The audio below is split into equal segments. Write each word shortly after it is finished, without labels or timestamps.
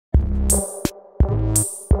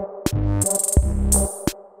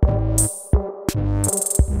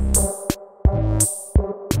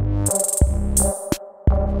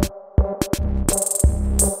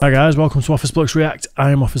Hi guys, welcome to Office Blokes React. I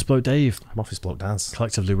am Office Bloke Dave. I'm Office Bloke Daz.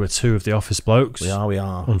 Collectively, we're two of the Office Blokes. We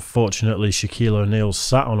are. Unfortunately, Shaquille O'Neal's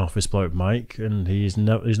sat on Office Bloke Mike, and he's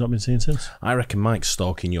not been seen since. I reckon Mike's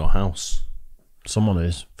stalking your house. Someone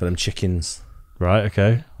is. For them chickens. Right,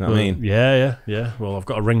 okay. Know what I mean? Yeah. Well, I've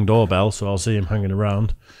got a Ring doorbell, so I'll see him hanging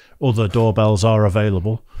around. Other doorbells are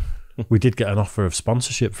available. We did get an offer of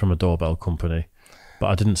sponsorship from a doorbell company, but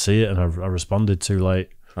I didn't see it, and I responded too late.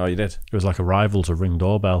 Oh, you did? It was like a rival to Ring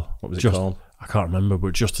doorbell. What was it called? I can't remember,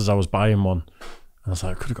 but just as I was buying one, I was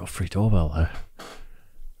like, I could have got a free doorbell there.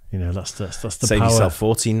 You know, that's the Save power. yourself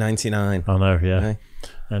 $14.99. I know, yeah. Okay.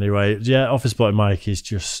 Anyway, yeah, Office Bloke Mike is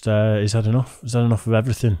just, he's had enough. He's had enough of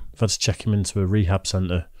everything. I've had to check him into a rehab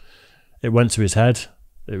centre. It went to his head.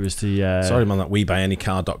 It was the... Sorry, man, that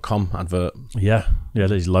WeBuyAnyCar.com advert. Yeah,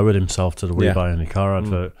 he's lowered himself to the We Buy Any Car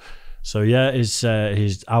advert. So yeah, his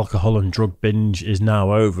alcohol and drug binge is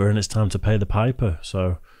now over, and it's time to pay the piper.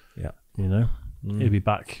 So yeah, you know, he'll be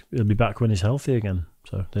back. He'll be back when he's healthy again.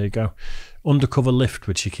 So there you go. Undercover Lyft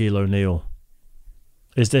with Shaquille O'Neal.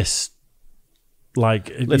 Is this like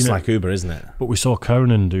Lyft's like Uber, isn't it? But we saw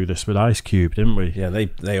Conan do this with Ice Cube, didn't we? Yeah,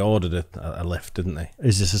 they ordered a Lyft, didn't they?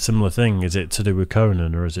 Is this a similar thing? Is it to do with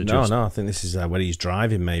Conan, or is it just... No, I think this is where he's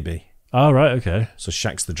driving, maybe. Oh, right, okay. So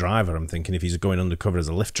Shaq's the driver, I'm thinking, if he's going undercover as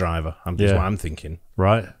a Lyft driver. That's what I'm thinking.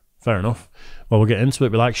 Right, fair enough. Well, we'll get into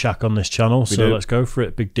it. We like Shaq on this channel, so let's go for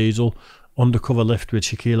it. Big Diesel, Undercover Lyft with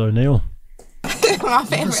Shaquille O'Neal. My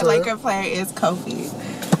favorite Laker player is Kobe.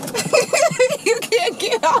 You can't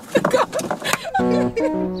get off the court.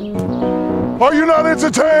 Are you not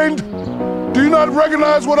entertained? Do you not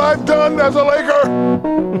recognize what I've done as a Laker?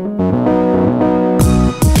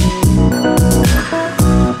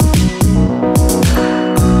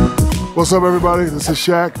 What's up, everybody? This is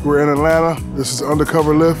Shaq. We're in Atlanta. This is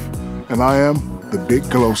Undercover Lyft, and I am the Big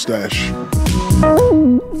Glow Stash.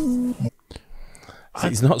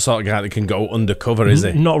 He's not the sort of guy that can go undercover, is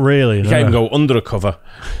he? Not really. He can't even go under a cover.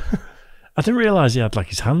 I didn't realise he had like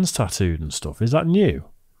his hands tattooed and stuff. Is that new?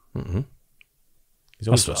 He's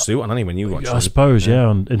always got a suit on, hasn't he, when you watch him? I suppose, yeah,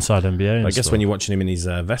 on Inside NBA. And I guess stuff. when you're watching him in his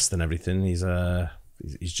vest and everything, his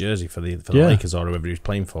jersey for the Lakers or whoever he was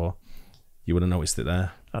playing for, you would have noticed it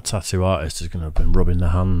there. That tattoo artist is going to have been rubbing their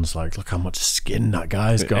hands like, look how much skin that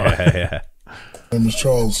guy's got. Yeah. My name is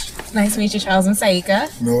Charles. Nice to meet you, Charles and Saika.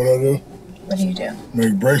 You know what I do? What do you do?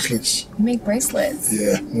 Make bracelets. You make bracelets?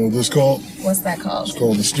 Yeah. You know what this called? What's that called? It's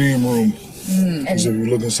called the steam room. And Because if you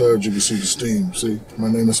look inside, you can see the steam. See, my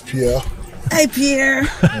name is Pierre. Hi, Pierre.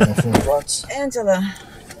 I'm from France. Angela.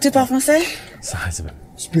 Tu parles français? Size of him.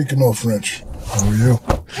 Speaking no French. How are you?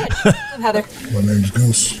 I'm Heather. My name's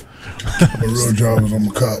Goose. My real job is I'm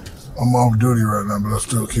a cop. I'm off duty right now, but I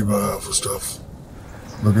still keep an eye out for stuff.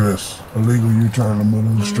 Look at this. Illegal U-turn in the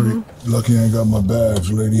middle of the street. Lucky I ain't got my badge,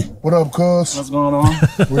 lady. What up, cuz? What's going on?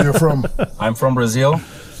 Where you from? I'm from Brazil.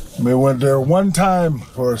 We went there one time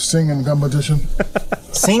for a singing competition.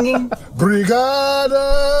 Singing? Brigada!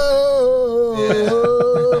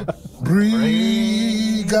 Yeah.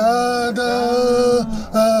 Brigada!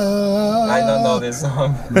 I don't know this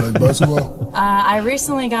song. You like basketball? I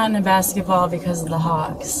recently got into basketball because of the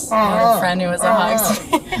Hawks. I had a friend who was a Hawks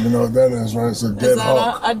fan. You know what that is, right? It's a dead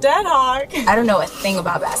hawk. A dead hawk? I don't know a thing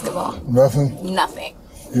about basketball. Nothing? Nothing.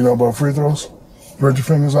 You know about free throws? Spread your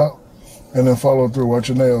fingers out and then follow through. Watch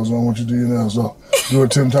your nails. I don't want you to do your nails though. Do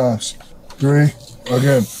it 10 times. 3,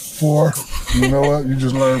 again, 4. You know what? You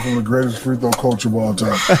just learned from the greatest free throw coach of all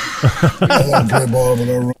time. I want to play ball, but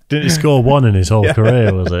I run. Didn't he score one in his whole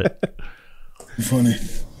career, was it? Funny.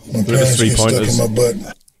 My There was pants get stuck 3-pointers. in my butt.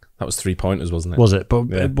 That was 3-pointers, wasn't it? Was it?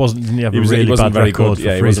 But it wasn't. Didn't he have a He really wasn't bad very record good. for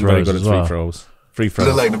Yeah, he free wasn't very throws good at as well? free throws. Free Look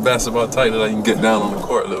throws. like the basketball tight that I can get down on the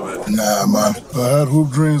court a little bit. Nah, man. I had hoop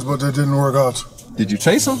dreams, but they didn't work out. Did you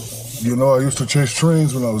chase them? You know, I used to chase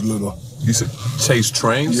trains when I was little. You said chase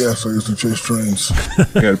trains? Yes, I used to chase trains.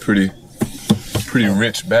 You got a pretty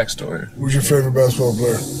rich backstory. Who's your favorite basketball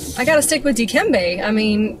player? I gotta stick with Dikembe. I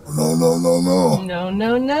mean, No.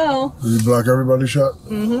 no. Did he block everybody's shot?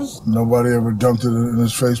 Nobody ever dumped it in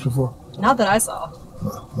his face before? Not that I saw.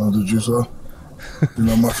 No, did you, sir? You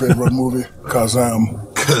know my favorite movie?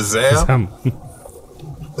 Kazam. Kazam?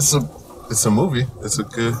 It's a movie. It's a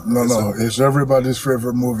good... No, it's everybody's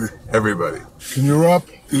favorite movie. Everybody. Can you rap?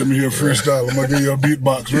 Let me hear freestyle. I'm gonna give you a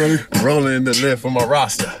beatbox. Ready? Rolling in the lift on my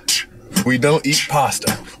roster. We don't eat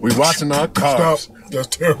pasta. We watching our cars. Stop. That's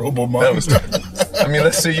terrible, man. That was I mean,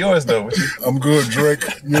 let's see yours though. I'm good, Drake.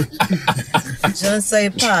 Je ne sais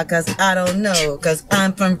pas, cause I don't know, cause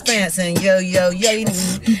I'm from France and yo.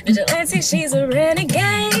 Vigilante, she's a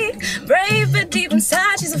renegade. Brave, but deep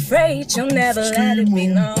inside, she's afraid she'll never let it be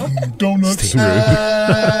known. Donuts.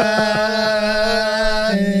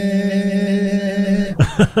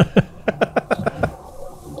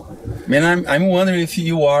 Man, I'm wondering if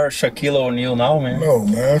you are Shaquille O'Neal now, man. No,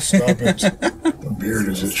 man, stop it. The beard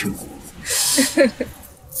is itching.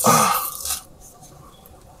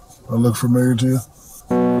 I look familiar to you?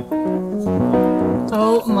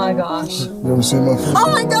 Oh my gosh. You ever seen my face?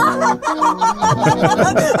 Oh my god!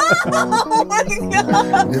 Oh my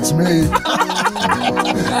god! It's me.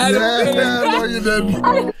 Yeah, no, you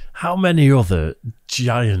didn't. How many other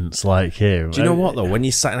giants like him? Do you know what though? When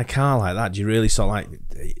you sat in a car like that, do you really sort of like,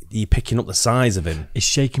 are you picking up the size of him? He's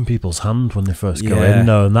shaking people's hand when they first go Yeah. in.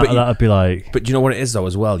 No, and But that'd be like, But do you know what it is though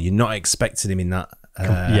as well? You're not expecting him in that. In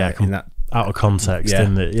that out of context, Yeah,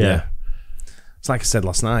 isn't it? Yeah. It's like I said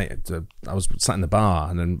last night. I was sat in the bar,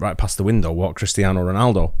 and then right past the window walked Cristiano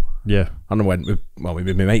Ronaldo. Yeah. And I went, my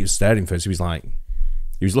mate was staring first. He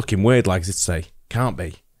was looking weird, like as if to say, can't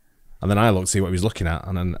be. And then I looked to see what he was looking at,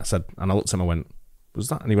 and then I looked at him, I went, was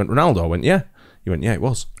that? And he went, Ronaldo. I went, yeah. He went, yeah, it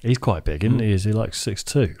was. He's quite big, isn't he? Is he like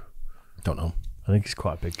 6'2"? Don't know. I think he's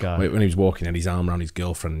quite a big guy. When he was walking, he had his arm around his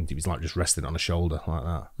girlfriend, he was like just resting on her shoulder like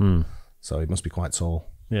that. So he must be quite tall.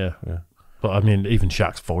 Yeah. But I mean, even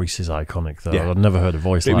Shaq's voice is iconic, though. Yeah. I've never heard a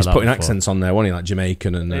voice He like was that putting before. accents on there, wasn't he? Like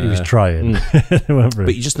Jamaican and... He was trying.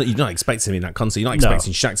 But you're not expecting him in that concert. You're not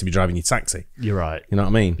expecting Shaq to be driving your taxi. You're right. You know what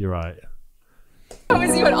I mean? You're right. How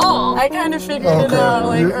was you at all? I kind of figured it out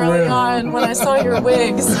like early on when I saw your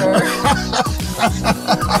wig, sir.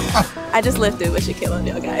 I just lifted with Shaquille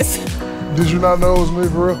O'Neal, guys. Did you not know it was me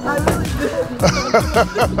for real? I really did.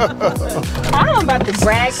 I'm about to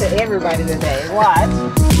brag to everybody today. Watch.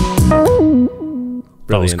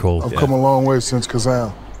 That was cool. I've come a long way since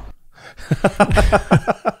Kazam.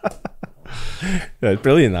 Yeah, it's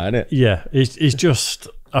brilliant, that, isn't it? Yeah. It's just,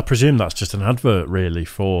 I presume that's just an advert, really,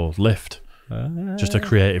 for Lyft. Just a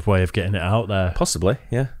creative way of getting it out there. Possibly,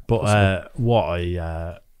 yeah. But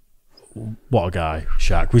what a guy,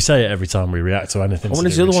 Shaq. We say it every time we react to anything. I wonder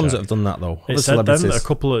if the other ones that have done that, though. It said then a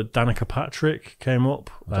couple of Danica Patrick came up.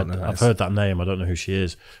 I've heard that name. I don't know who she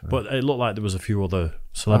is. But it looked like there was a few other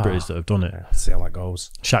celebrities that have done it. Yeah, let's see how that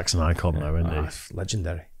goes. Shaq's an icon, though, isn't he?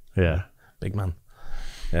 Legendary. Yeah. Big man.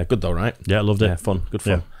 Yeah, good though, right? Yeah, loved it. Yeah, fun. Good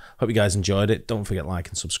fun. Yeah. Hope you guys enjoyed it. Don't forget like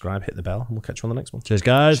and subscribe. Hit the bell. And we'll catch you on the next one. Cheers,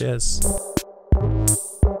 guys. Cheers.